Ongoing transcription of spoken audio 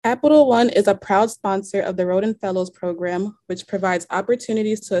Capital One is a proud sponsor of the Rhoden Fellows Program, which provides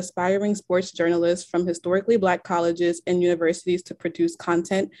opportunities to aspiring sports journalists from historically Black colleges and universities to produce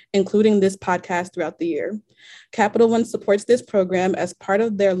content, including this podcast throughout the year. Capital One supports this program as part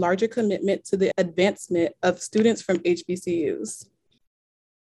of their larger commitment to the advancement of students from HBCUs.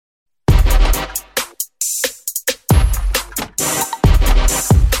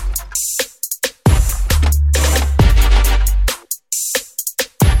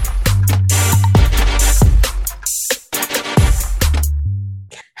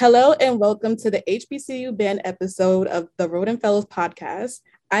 Hello and welcome to the HBCU Band episode of the Rhoden Fellows podcast.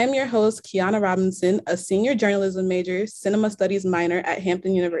 I am your host, Kiana Robinson, a senior journalism major, cinema studies minor at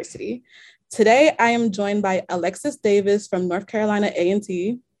Hampton University. Today, I am joined by Alexis Davis from North Carolina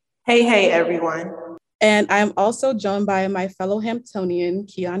A&T. Hey, everyone. And I'm also joined by my fellow Hamptonian,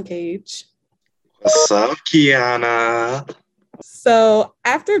 Keon Cage. What's up, Kiana? So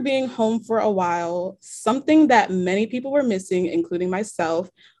after being home for a while, something that many people were missing, including myself,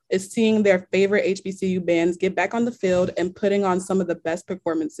 is seeing their favorite HBCU bands get back on the field and putting on some of the best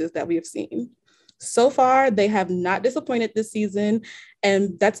performances that we have seen. So far, they have not disappointed this season,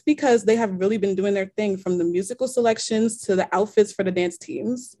 and that's because they have really been doing their thing, from the musical selections to the outfits for the dance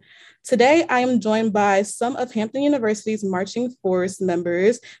teams. Today, I am joined by some of Hampton University's marching force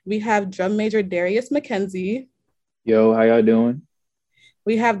members. We have drum major Darius McKenzie. Yo, how y'all doing?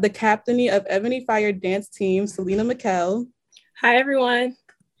 We have the captainy of Ebony Fire dance team, Selena McKell. Hi, everyone.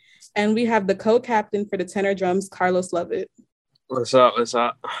 And we have the co-captain for the tenor drums, Carlos Lovett. What's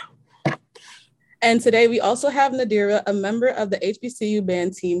up? And today we also have Nadira, a member of the HBCU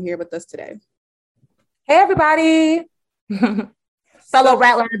band team, here with us today. Hey, everybody. Fellow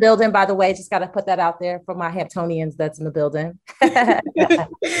Rattler in the building, by the way. Just got to put that out there for my Hamptonians that's in the building.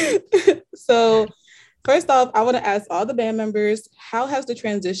 So first off, I want to ask all the band members, how has the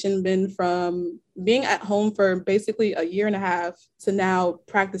transition been from being at home for basically a year and a half to now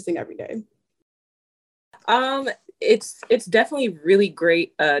practicing every day? It's definitely really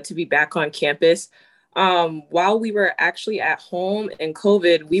great to be back on campus. While we were actually at home in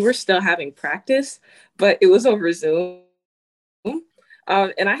COVID, we were still having practice, but it was over Zoom.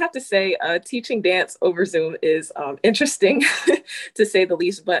 And I have to say, teaching dance over Zoom is interesting, to say the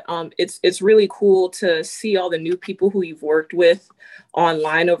least. But it's really cool to see all the new people who you've worked with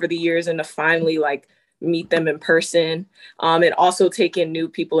online over the years and to finally meet them in person, and also take in new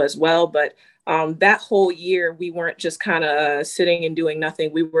people as well. But that whole year, we weren't just kind of sitting and doing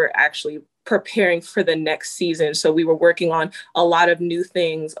nothing. We were actually preparing for the next season. So we were working on a lot of new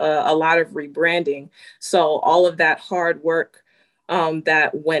things, a lot of rebranding. So all of that hard work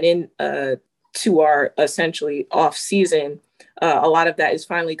that went in to our essentially off season, a lot of that is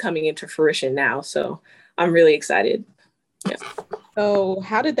finally coming into fruition now. So I'm really excited. Yeah. So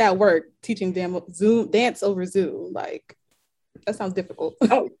how did that work, teaching dance over Zoom? That sounds difficult.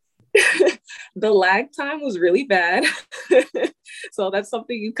 Oh. The lag time was really bad. So that's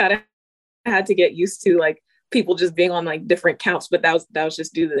something you kind of had to get used to, people just being on different counts, but that was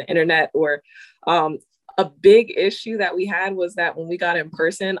just due to the internet. Or a big issue that we had was that when we got in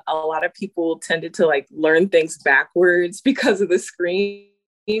person, a lot of people tended to learn things backwards because of the screen.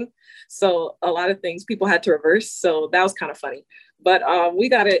 So a lot of things people had to reverse. So that was kind of funny, but we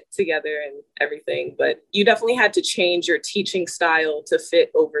got it together and everything. But you definitely had to change your teaching style to fit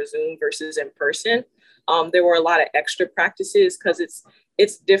over Zoom versus in person. There were a lot of extra practices because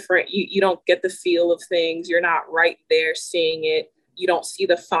it's different. You don't get the feel of things. You're not right there seeing it. You don't see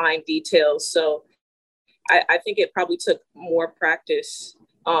the fine details. So I think it probably took more practice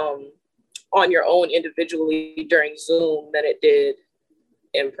on your own individually during Zoom than it did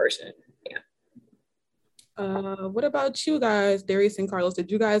in person. Yeah. What about you guys, Darius and Carlos? Did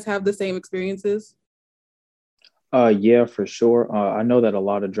you guys have the same experiences? Yeah, for sure. I know that a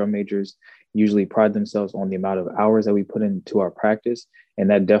lot of drum majors usually pride themselves on the amount of hours that we put into our practice. And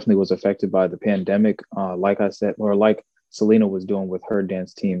that definitely was affected by the pandemic. Like I said, or like Selena was doing with her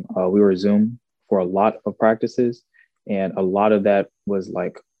dance team, we were Zoom for a lot of practices. And a lot of that was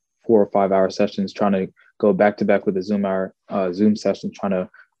 4 or 5 hour sessions, trying to go back to back with a Zoom session, trying to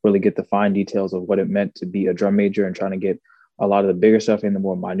really get the fine details of what it meant to be a drum major and trying to get a lot of the bigger stuff and the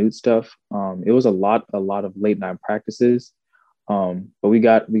more minute stuff. It was a lot of late night practices, but we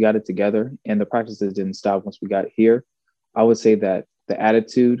got it together, and the practices didn't stop once we got here. I would say that the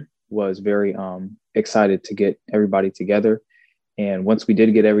attitude was very excited to get everybody together. And once we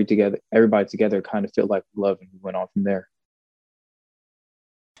did get everybody together, it kind of felt like love, and we went on from there.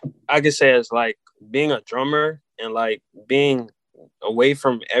 I could say it's being a drummer and being away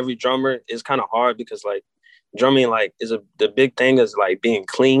from every drummer is kind of hard because drumming like the big thing is like being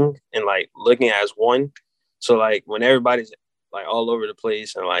clean and like looking as one. So like when everybody's like all over the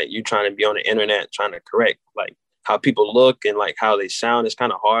place and like you trying to be on the internet trying to correct like how people look and like how they sound, it's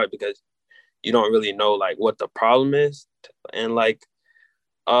kind of hard because you don't really know like what the problem is. And like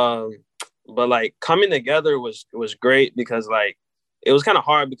but like coming together was great because like it was kind of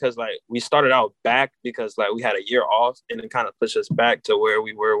hard because like we started out back because like we had a year off and it kind of pushed us back to where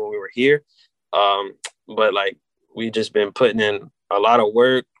we were when we were here. But like we just been putting in a lot of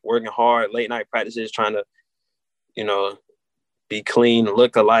work, working hard, late night practices, trying to, you know, be clean,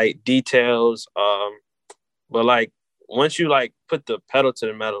 look alike, details. But like once you like put the pedal to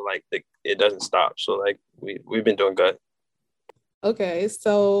the metal, like it doesn't stop. So like we've been doing good. Okay,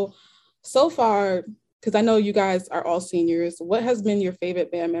 so far, because I know you guys are all seniors, what has been your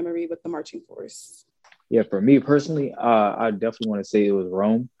favorite band memory with the marching force? Yeah, for me personally, I definitely want to say it was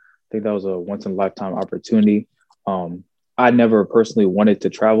Rome. I think that was a once in a lifetime opportunity. I never personally wanted to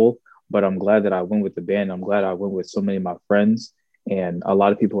travel, but I'm glad that I went with the band. I'm glad I went with so many of my friends and a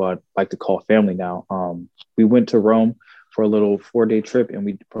lot of people I like to call family now. We went to Rome for a little 4-day trip and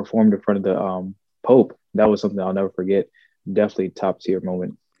we performed in front of the Pope. That was something I'll never forget. Definitely top tier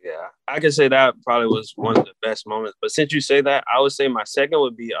moment. Yeah, I could say that probably was one of the best moments. But since you say that, I would say my second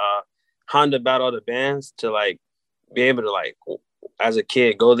would be Honda Battle of the Bands, to like be able to like as a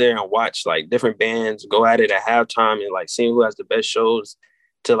kid go there and watch like different bands go at it at halftime and like seeing who has the best shows,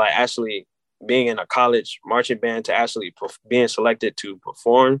 to like actually being in a college marching band, to actually being selected to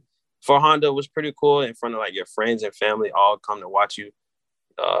perform for Honda was pretty cool in front of like your friends and family all come to watch you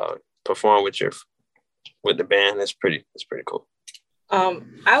perform with the band. It's pretty cool.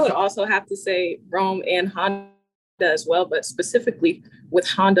 I would also have to say Rome and Honda as well, but specifically with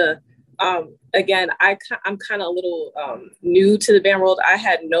Honda, again, I'm kind of a little new to the band world. I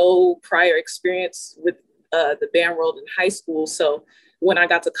had no prior experience with the band world in high school. So when I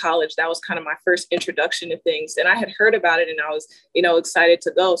got to college, that was kind of my first introduction to things. And I had heard about it and I was, excited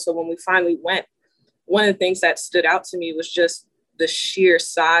to go. So when we finally went, one of the things that stood out to me was just the sheer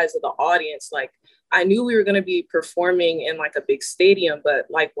size of the audience. Like, I knew we were going to be performing in like a big stadium, but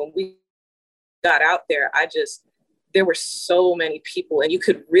like when we got out there, there were so many people and you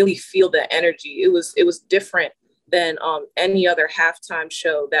could really feel the energy. It was different than any other halftime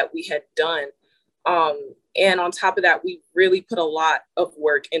show that we had done. And on top of that, we really put a lot of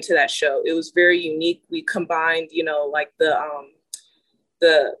work into that show. It was very unique. We combined, like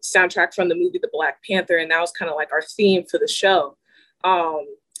the soundtrack from the movie The Black Panther, and that was kind of like our theme for the show. And,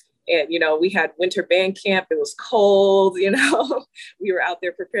 we had winter band camp. It was cold, we were out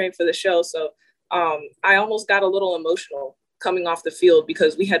there preparing for the show. So I almost got a little emotional coming off the field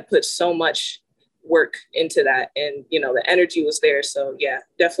because we had put so much work into that and, the energy was there. So yeah,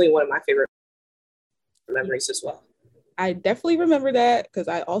 definitely one of my favorite memories as well. I definitely remember that because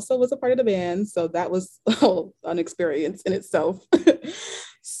I also was a part of the band. So that was an experience in itself.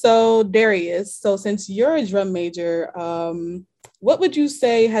 So Darius, since you're a drum major, what would you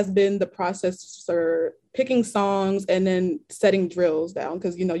say has been the process for picking songs and then setting drills down?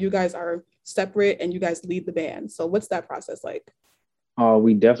 Because, you guys are separate and you guys lead the band. So what's that process like?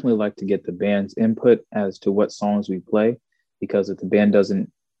 We definitely like to get the band's input as to what songs we play, because if the band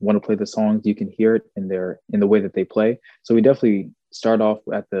doesn't want to play the songs, you can hear it in the way that they play. So we definitely start off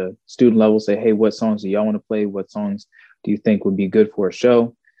at the student level, say, hey, what songs do y'all want to play? What songs do you think would be good for a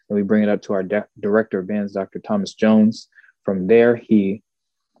show? And we bring it up to our director of bands, Dr. Thomas Jones. From there, he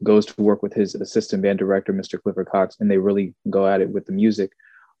goes to work with his assistant band director, Mr. Clifford Cox, and they really go at it with the music.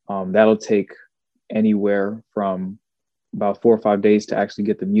 That'll take anywhere from about 4 or 5 days to actually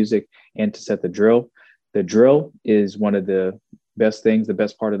get the music and to set the drill. The drill is one of the best things, the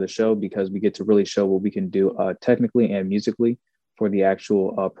best part of the show, because we get to really show what we can do technically and musically for the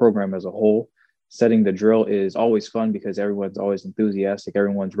actual program as a whole. Setting the drill is always fun because everyone's always enthusiastic.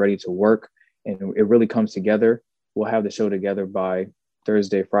 Everyone's ready to work and it really comes together. We'll have the show together by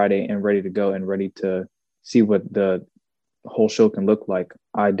Thursday, Friday, and ready to go and ready to see what the whole show can look like.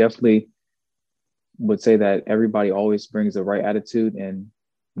 I definitely would say that everybody always brings the right attitude and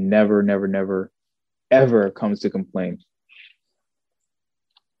never, never, never, ever comes to complain.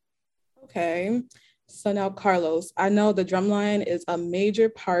 Okay. So now, Carlos, I know the drumline is a major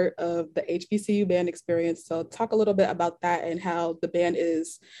part of the HBCU band experience. So talk a little bit about that and how the band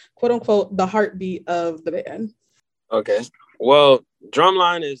is, quote unquote, the heartbeat of the band. Okay. Well,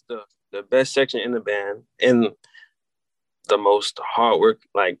 drumline is the best section in the band and the most hard work.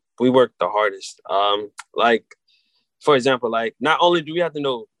 Like, we work the hardest. Like, for example, like, not only do we have to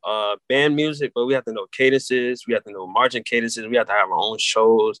know band music, but we have to know cadences. We have to know marching cadences. We have to have our own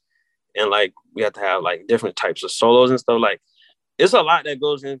shows. and like we have to have like different types of solos and stuff. Like it's a lot that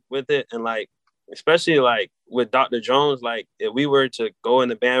goes in with it, and like especially like with Dr. Jones, like if we were to go in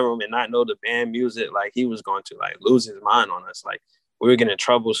the band room and not know the band music, like he was going to like lose his mind on us. Like we were getting in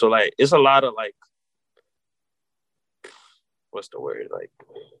trouble. So like it's a lot of like, what's the word? Like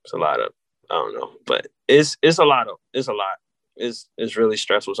it's a lot of, I don't know, but it's a lot. It's really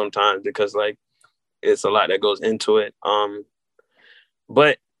stressful sometimes because like it's a lot that goes into it.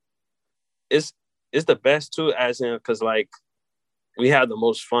 But it's the best too, as in because like we have the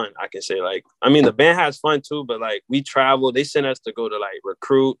most fun, I can say. Like, I mean, the band has fun too, but like we travel. They send us to go to like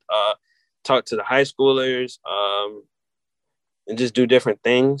recruit, talk to the high schoolers, and just do different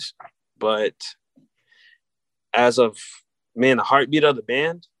things. But as of the heartbeat of the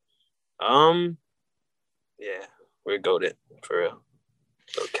band, yeah, we're goated for real.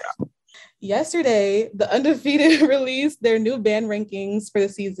 No cap. Yesterday, the Undefeated released their new band rankings for the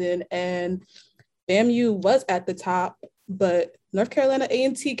season, and FAMU was at the top, but North Carolina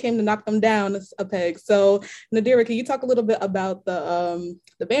A&T came to knock them down a peg. So, Nadira, can you talk a little bit about the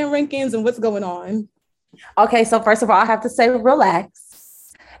band rankings and what's going on? Okay, so first of all, I have to say,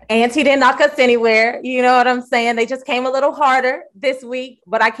 relax. A&T didn't knock us anywhere. You know what I'm saying? They just came a little harder this week,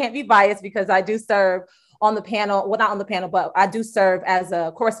 but I can't be biased because I do serve on the panel. Well, not on the panel, but I do serve as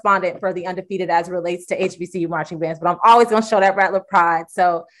a correspondent for the Undefeated as it relates to HBCU marching bands. But I'm always going to show that Rattler pride.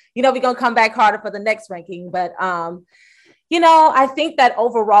 So, we're going to come back harder for the next ranking. But, I think that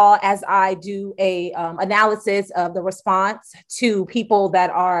overall, as I do a analysis of the response to people that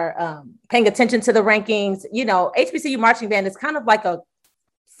are paying attention to the rankings, HBCU marching band is kind of like a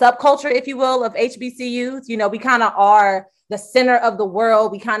subculture, if you will, of HBCUs. We kind of are the center of the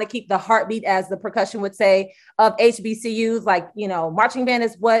world. We kind of keep the heartbeat, as the percussion would say, of HBCUs. Like, marching band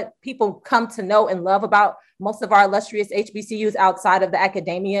is what people come to know and love about most of our illustrious HBCUs outside of the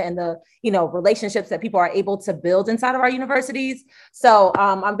academia and the, relationships that people are able to build inside of our universities. So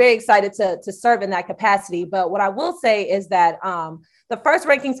I'm very excited to serve in that capacity. But what I will say is that the first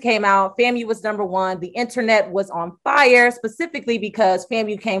rankings came out, FAMU was number one. The internet was on fire, specifically because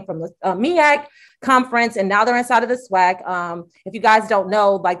FAMU came from the MEAC conference, and now they're inside of the SWAC. If you guys don't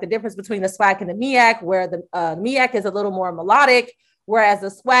know, like the difference between the SWAC and the MEAC, where the MEAC is a little more melodic, whereas the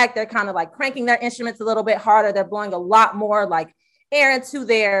SWAC, they're kind of like cranking their instruments a little bit harder. They're blowing a lot more like air into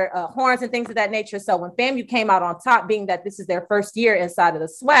their horns and things of that nature. So when FAMU came out on top, being that this is their first year inside of the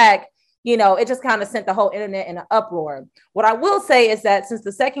SWAC, it just kind of sent the whole internet in an uproar. What I will say is that since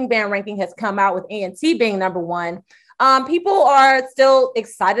the second band ranking has come out with A&T being number one, people are still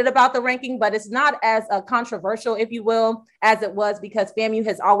excited about the ranking, but it's not as controversial, if you will, as it was, because FAMU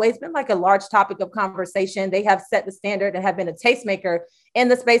has always been like a large topic of conversation. They have set the standard and have been a tastemaker in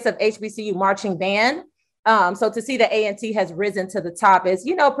the space of HBCU marching band. So to see that A&T has risen to the top is,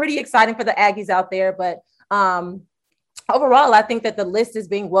 pretty exciting for the Aggies out there. But overall, I think that the list is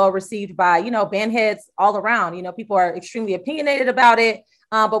being well received by, band heads all around. People are extremely opinionated about it.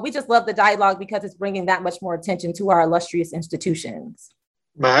 But we just love the dialogue because it's bringing that much more attention to our illustrious institutions.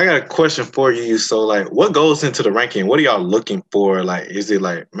 Man, I got a question for you. So, like, what goes into the ranking? What are y'all looking for? Like, is it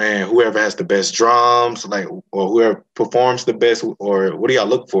like, man, whoever has the best drums, like, or whoever performs the best, or what do y'all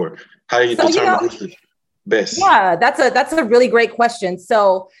look for? How do you determine who's the best? Yeah, that's a really great question.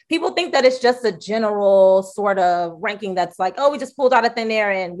 So people think that it's just a general sort of ranking that's like, oh, we just pulled out of thin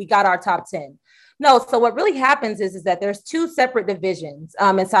air and we got our top 10. No, so what really happens is that there's two separate divisions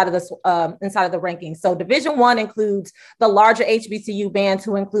inside of the rankings. So Division 1 includes the larger HBCU bands,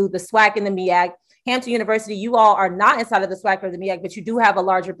 who include the SWAC and the MEAC. Hampton University, you all are not inside of the SWAC or the MEAC, but you do have a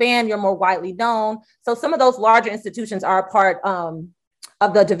larger band. You're more widely known. So some of those larger institutions are a part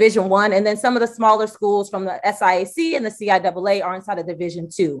of the Division 1, and then some of the smaller schools from the SIAC and the CIAA are inside of Division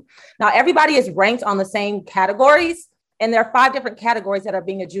 2. Now, everybody is ranked on the same categories, and there are 5 different categories that are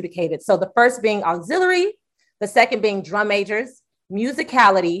being adjudicated. So the first being auxiliary, the second being drum majors,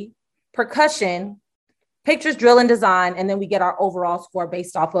 musicality, percussion, pictures, drill, and design. And then we get our overall score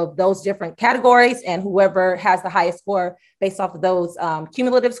based off of those different categories. And whoever has the highest score based off of those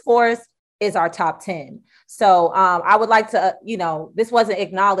cumulative scores is our top 10. So I would like to, this wasn't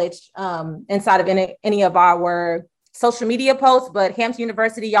acknowledged inside of any of our social media posts, but Hampton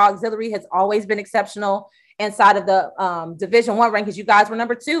University, y'all auxiliary has always been exceptional. Inside of the Division 1 rankings, you guys were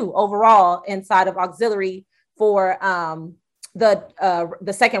number 2 overall inside of auxiliary for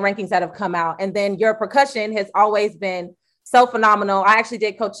the second rankings that have come out. And then your percussion has always been so phenomenal. I actually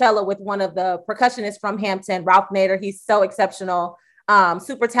did Coachella with one of the percussionists from Hampton, Ralph Nader. He's so exceptional,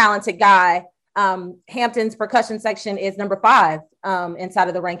 super talented guy. Hampton's percussion section is number 5 inside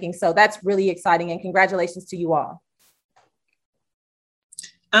of the rankings. So that's really exciting, and congratulations to you all.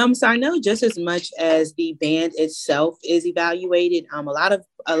 So I know just as much as the band itself is evaluated, a lot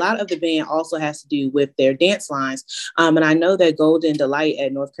of the band also has to do with their dance lines. And I know that Golden Delight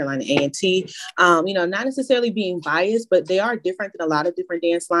at North Carolina A&T, not necessarily being biased, but they are different than a lot of different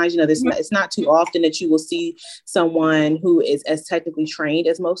dance lines. It's not too often that you will see someone who is as technically trained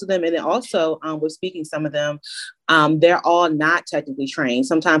as most of them. And then also with speaking some of them, they're all not technically trained.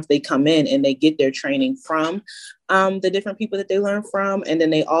 Sometimes they come in and they get their training from the different people that they learn from. And then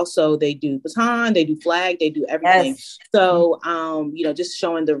they do baton, they do flag, they do everything. Yes. So, just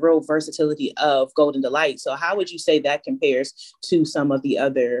showing the real versatility of Golden Delight. So how would you say that compares to some of the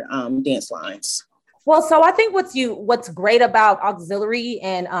other dance lines? Well, so I think what's great about auxiliary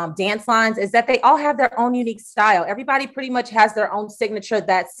and dance lines is that they all have their own unique style. Everybody pretty much has their own signature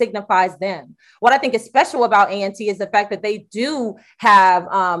that signifies them. What I think is special about A&T is the fact that they do have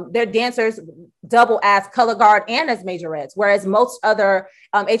their dancers double as color guard and as majorettes, whereas most other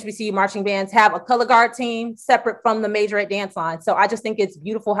HBCU marching bands have a color guard team separate from the majorette dance line. So I just think it's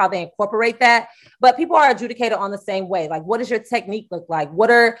beautiful how they incorporate that. But people are adjudicated on the same way. Like, what does your technique look like? What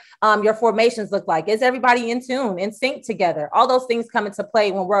are your formations look like? Is everybody in tune, in sync together? All those things come into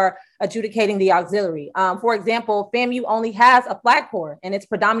play when we're adjudicating the auxiliary. For example, FAMU only has a flag corps and it's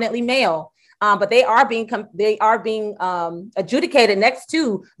predominantly male. But they are being adjudicated next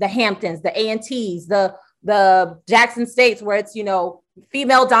to the Hamptons, the A&Ts, the Jackson States, where it's,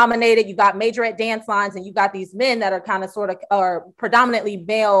 female dominated. You got majorette dance lines, and you got these men that are kind of or predominantly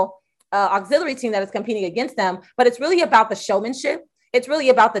male auxiliary team that is competing against them. But it's really about the showmanship. It's really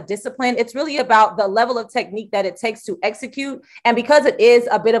about the discipline. It's really about the level of technique that it takes to execute. And because it is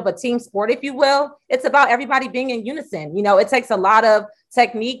a bit of a team sport, if you will, it's about everybody being in unison. It takes a lot of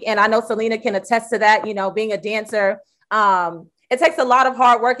technique. And I know Selena can attest to that, being a dancer. It takes a lot of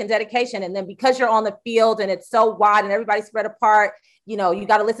hard work and dedication. And then because you're on the field and it's so wide and everybody's spread apart, you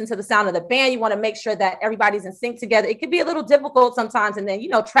got to listen to the sound of the band. You want to make sure that everybody's in sync together. It can be a little difficult sometimes. And then,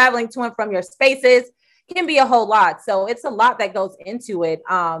 traveling to and from your spaces can be a whole lot. So it's a lot that goes into it.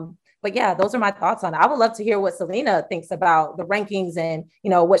 But yeah, those are my thoughts on it. I would love to hear what Selena thinks about the rankings and,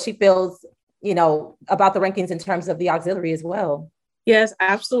 what she feels, about the rankings in terms of the auxiliary as well. Yes,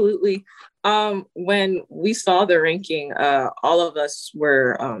 absolutely. When we saw the ranking, all of us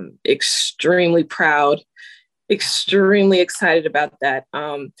were extremely proud, extremely excited about that.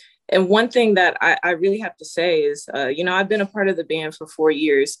 And one thing that I really have to say is, I've been a part of the band for 4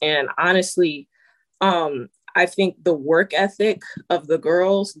 years, and honestly, I think the work ethic of the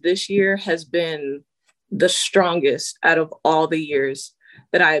girls this year has been the strongest out of all the years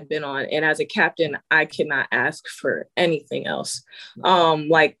that I have been on. And as a captain, I cannot ask for anything else.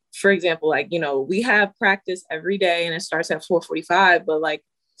 Like, for example, we have practice every day and it starts at 4:45, but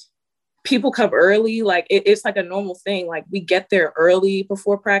people come early. It's like a normal thing. We get there early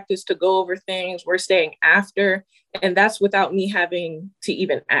before practice to go over things. We're staying after, and that's without me having to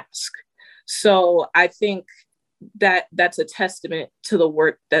even ask. So I think that that's a testament to the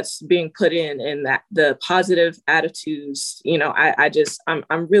work that's being put in and that the positive attitudes.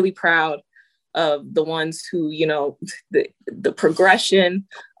 I'm really proud of the ones who, the progression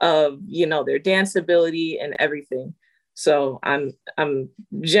of, their dance ability and everything. So I'm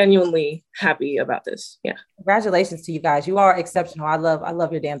genuinely happy about this. Yeah. Congratulations to you guys. You are exceptional. I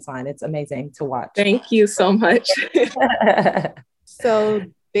love your dance line. It's amazing to watch. Thank you so much. So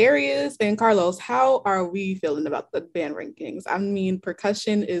Darius and Carlos, how are we feeling about the band rankings? I mean,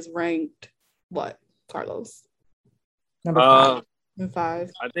 percussion is ranked what, Carlos? Number 5. Number 5.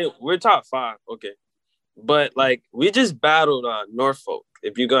 I think we're top 5. Okay. But we just battled Norfolk.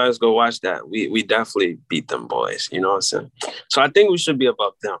 If you guys go watch that, we definitely beat them boys. You know what I'm saying? So I think we should be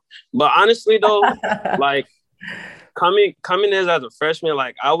above them. But honestly though, coming in as a freshman,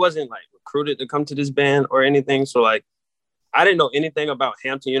 I wasn't recruited to come to this band or anything. So I didn't know anything about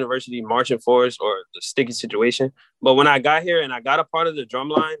Hampton University marching force or the sticky situation. But when I got here and I got a part of the drum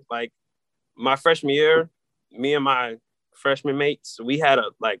line, my freshman year, me and my freshman mates, we had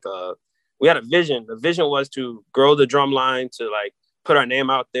a vision. The vision was to grow the drum line, to put our name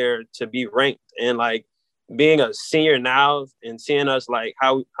out there, to be ranked. And being a senior now and seeing us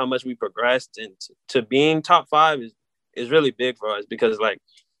how much we progressed and to being top 5 is really big for us, because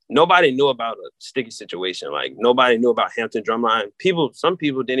nobody knew about a sticky situation. Nobody knew about Hampton Drumline. Some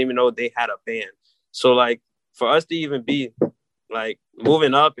people didn't even know they had a band. So for us to even be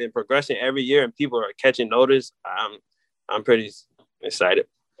moving up and progressing every year and people are catching notice, I'm pretty excited.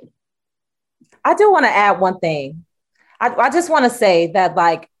 I do want to add one thing. I just want to say that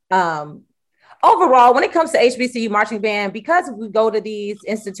overall, when it comes to HBCU marching band, because we go to these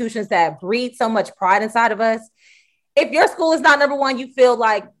institutions that breed so much pride inside of us, if your school is not number one, you feel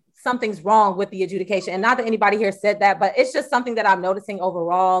like something's wrong with the adjudication. And not that anybody here said that, but it's just something that I'm noticing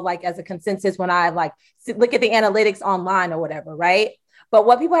overall, like as a consensus when I like look at the analytics online or whatever, right? But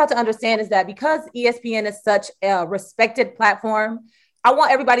what people have to understand is that because ESPN is such a respected platform, I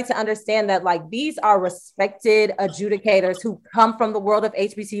want everybody to understand that like these are respected adjudicators who come from the world of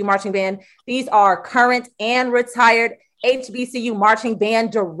HBCU marching band. These are current and retired HBCU marching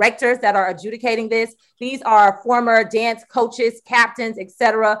band directors that are adjudicating this. These are former dance coaches, captains,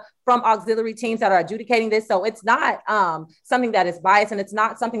 etc., from auxiliary teams that are adjudicating this. So it's not something that is biased, and it's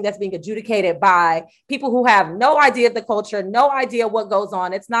not something that's being adjudicated by people who have no idea of the culture, no idea what goes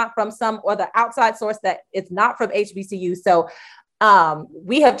on. It's not from some other outside source that it's not from HBCU. So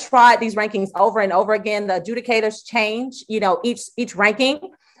we have tried these rankings over and over again. The adjudicators change, you know, each ranking.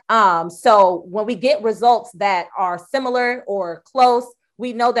 So when we get results that are similar or close,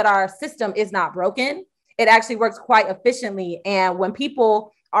 we know that our system is not broken. It actually works quite efficiently. And when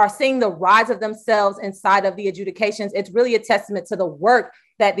people are seeing the rise of themselves inside of the adjudications, it's really a testament to the work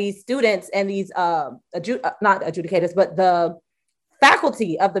that these students and these not adjudicators, but the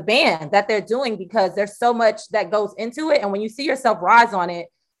faculty of the band that they're doing, because there's so much that goes into it. And when you see yourself rise on it,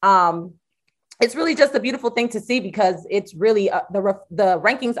 it's really just a beautiful thing to see, because it's really the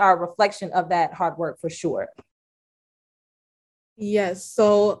rankings are a reflection of that hard work for sure. Yes.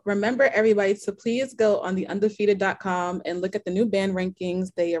 So remember, everybody, to please go on the undefeated.com and look at the new band rankings.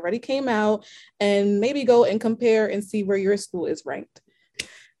 They already came out, and maybe go and compare and see where your school is ranked.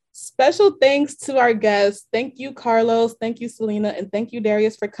 Special thanks to our guests. Thank you, Carlos. Thank you, Selena. And thank you,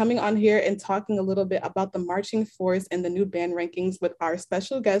 Darius, for coming on here and talking a little bit about the marching force and the new band rankings with our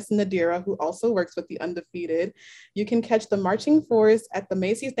special guest, Nadira, who also works with the Undefeated. You can catch the marching force at the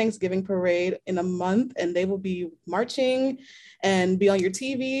Macy's Thanksgiving Parade in a month, and they will be marching and be on your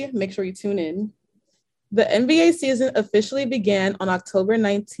TV. Make sure you tune in. The NBA season officially began on October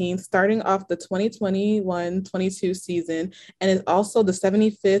 19th, starting off the 2021-22 season, and is also the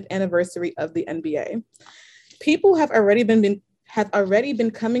 75th anniversary of the NBA. People have already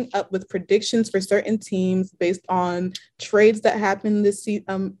been coming up with predictions for certain teams based on trades that happened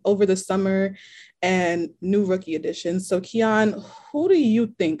over the summer and new rookie additions. So, Keon, who do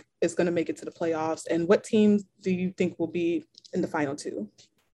you think is going to make it to the playoffs, and what teams do you think will be in the final two?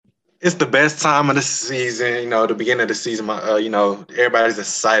 It's the best time of the season, you know, the beginning of the season, you know, everybody's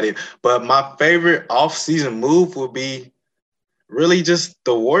excited. But my favorite off-season move would be really just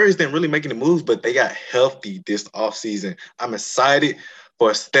the Warriors didn't really make any moves, but they got healthy this offseason. I'm excited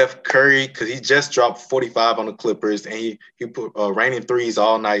for Steph Curry because he just dropped 45 on the Clippers, and he put raining threes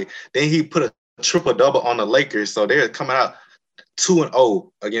all night. Then he put a triple-double on the Lakers, so they're coming out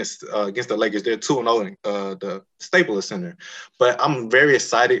 2-0 against the Lakers. They're 2-0 in the Staples Center. But I'm very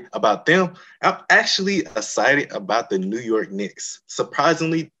excited about them. I'm actually excited about the New York Knicks.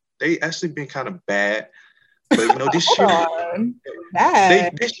 Surprisingly, they actually been kind of bad. But you know,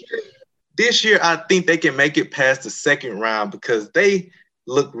 this year I think they can make it past the second round because they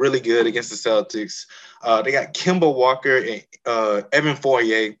look really good against the Celtics. They got Kemba Walker and Evan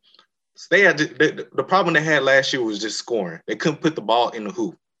Fournier. So they had the problem they had last year was just scoring. They couldn't put the ball in the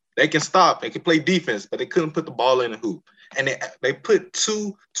hoop. They can stop, they can play defense, but they couldn't put the ball in the hoop. And they put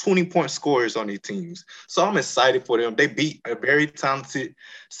two 20-point scorers on their teams. So I'm excited for them. They beat a very talented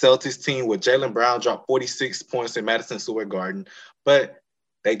Celtics team with Jaylen Brown dropped 46 points in Madison Square Garden. But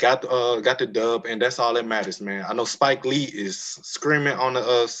they got the dub, and that's all that matters, man. I know Spike Lee is screaming on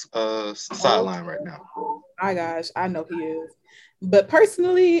the sideline right now. My gosh, I know he is. But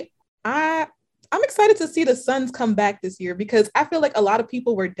personally, I'm excited to see the Suns come back this year because I feel like a lot of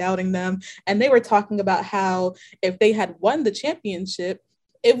people were doubting them, and they were talking about how if they had won the championship,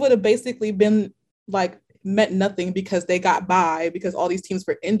 it would have basically been like meant nothing because they got by because all these teams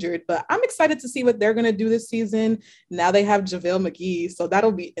were injured. But I'm excited to see what they're going to do this season. Now they have JaVale McGee, so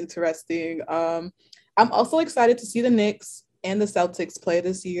that'll be interesting. I'm also excited to see the Knicks and the Celtics play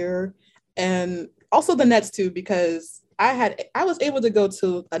this year, and also the Nets too, because I was able to go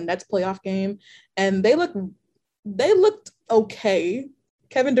to a Nets playoff game, and they looked okay.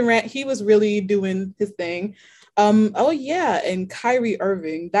 Kevin Durant, he was really doing his thing. And Kyrie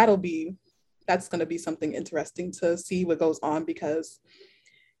Irving, that's going to be something interesting to see what goes on because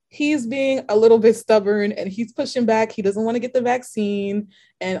he's being a little bit stubborn and he's pushing back. He doesn't want to get the vaccine,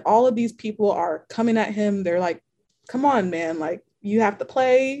 and all of these people are coming at him. They're like, come on, man, like you have to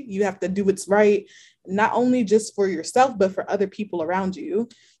play, you have to do what's right, not only just for yourself, but for other people around you.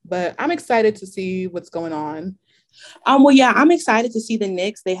 But I'm excited to see what's going on. Well, yeah, I'm excited to see the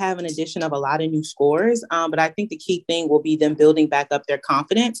Knicks. They have an addition of a lot of new scores, but I think the key thing will be them building back up their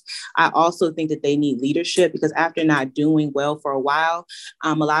confidence. I also think that they need leadership because after not doing well for a while,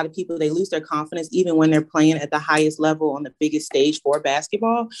 a lot of people, they lose their confidence even when they're playing at the highest level on the biggest stage for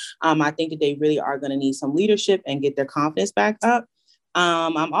basketball. I think that they really are going to need some leadership and get their confidence back up.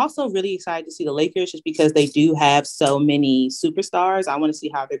 I'm also really excited to see the Lakers just because they do have so many superstars. I want to see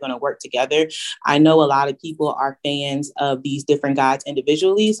how they're going to work together. I know a lot of people are fans of these different guys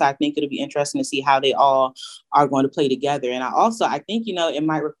individually, so I think it'll be interesting to see how they all are going to play together. And I think, it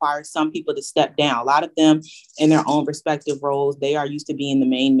might require some people to step down. A lot of them in their own respective roles, they are used to being the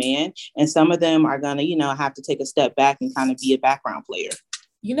main man. And some of them are going to, have to take a step back and kind of be a background player.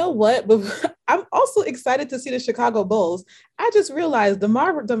 You know what? I'm also excited to see the Chicago Bulls. I just realized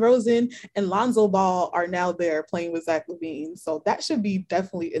DeMar DeRozan and Lonzo Ball are now there playing with Zach LaVine. So that should be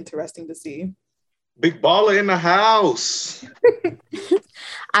definitely interesting to see. Big baller in the house.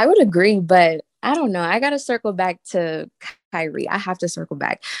 I would agree, but I don't know. I got to circle back to Kyrie. I have to circle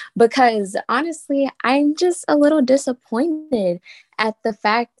back because honestly, I'm just a little disappointed at the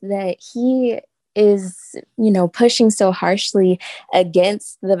fact that he is, pushing so harshly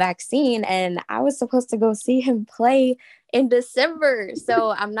against the vaccine. And I was supposed to go see him play in December.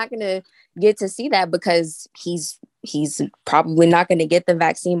 So I'm not going to get to see that because he's probably not going to get the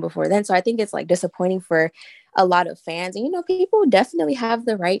vaccine before then. So I think it's disappointing for a lot of fans. And, people definitely have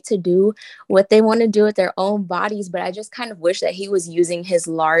the right to do what they want to do with their own bodies. But I just kind of wish that he was using his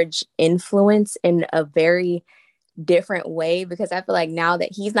large influence in a very different way, because I feel like now that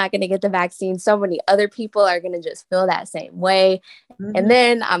he's not going to get the vaccine, so many other people are going to just feel that same way. Mm-hmm. And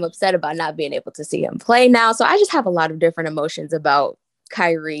then I'm upset about not being able to see him play now. So I just have a lot of different emotions about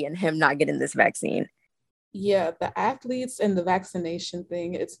Kyrie and him not getting this vaccine. Yeah, the athletes and the vaccination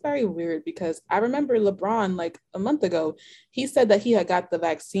thing, it's very weird because I remember LeBron a month ago, he said that he had got the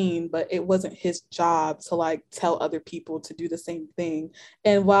vaccine, but it wasn't his job to tell other people to do the same thing.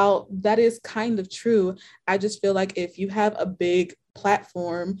 And while that is kind of true, I just feel like if you have a big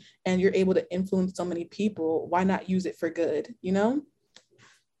platform and you're able to influence so many people, why not use it for good, Yeah,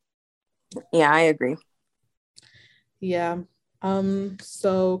 I agree. Yeah.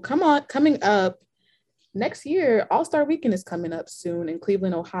 So coming up, next year, All-Star Weekend is coming up soon in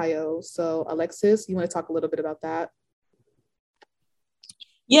Cleveland, Ohio. So, Alexis, you want to talk a little bit about that?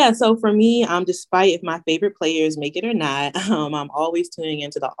 Yeah, so for me, despite if my favorite players make it or not, I'm always tuning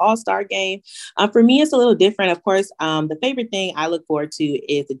into the All-Star game. For me, it's a little different. Of course, the favorite thing I look forward to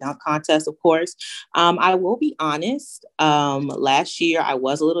is the dunk contest, of course. I will be honest. Last year, I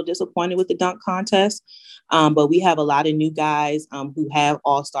was a little disappointed with the dunk contest. But we have a lot of new guys who have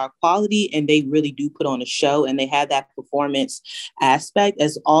all-star quality, and they really do put on a show, and they have that performance aspect. They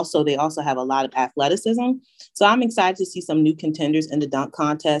also have a lot of athleticism. So I'm excited to see some new contenders in the dunk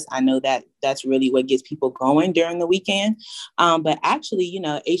contest. I know that that's really what gets people going during the weekend. But actually,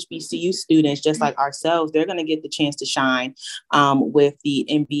 HBCU students, just like ourselves, they're going to get the chance to shine with the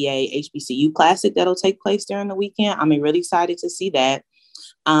NBA HBCU Classic that'll take place during the weekend. I'm really excited to see that.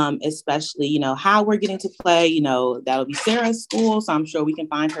 Especially, how we're getting to play, that'll be Sarah's school. So I'm sure we can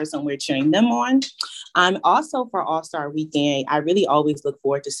find her somewhere cheering them on. Also for All-Star Weekend, I really always look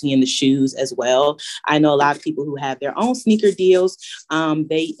forward to seeing the shoes as well. I know a lot of people who have their own sneaker deals.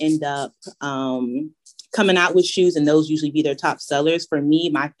 They end up coming out with shoes, and those usually be their top sellers. For me,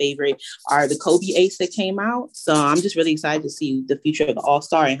 my favorite are the Kobe Ace that came out. So I'm just really excited to see the future of the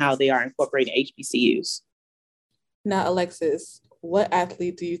All-Star and how they are incorporating HBCUs. Now, Alexis, what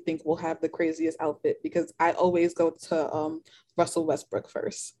athlete do you think will have the craziest outfit? Because I always go to Russell Westbrook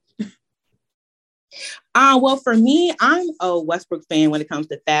first. Well, for me, I'm a Westbrook fan when it comes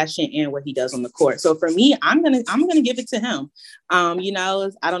to fashion and what he does on the court. So for me, I'm gonna give it to him. I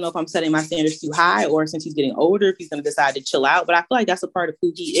don't know if I'm setting my standards too high, or since he's getting older, if he's gonna decide to chill out. But I feel like that's a part of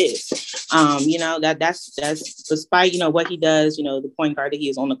who he is. That's despite what he does. The point guard that he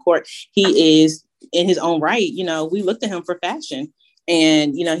is on the court, he is in his own right. We look to him for fashion.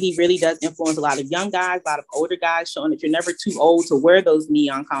 And, he really does influence a lot of young guys, a lot of older guys, showing that you're never too old to wear those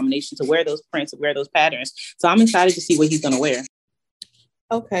neon combinations, to wear those prints, to wear those patterns. So I'm excited to see what he's going to wear.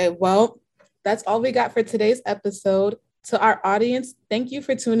 Okay, well, that's all we got for today's episode. To our audience, thank you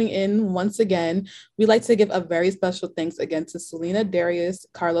for tuning in once again. We'd like to give a very special thanks again to Selena, Darius,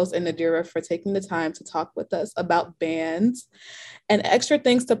 Carlos, and Nadira for taking the time to talk with us about bands. And extra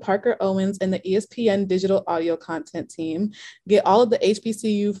thanks to Parker Owens and the ESPN digital audio content team. Get all of the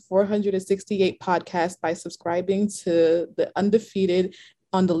HBCU 468 podcasts by subscribing to the Undefeated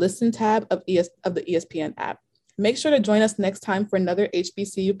on the Listen tab of the ESPN app. Make sure to join us next time for another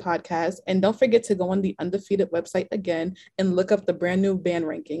HBCU podcast. And don't forget to go on the Undefeated website again and look up the brand new band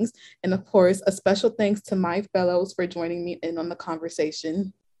rankings. And of course, a special thanks to my fellows for joining me in on the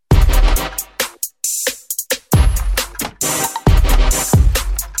conversation.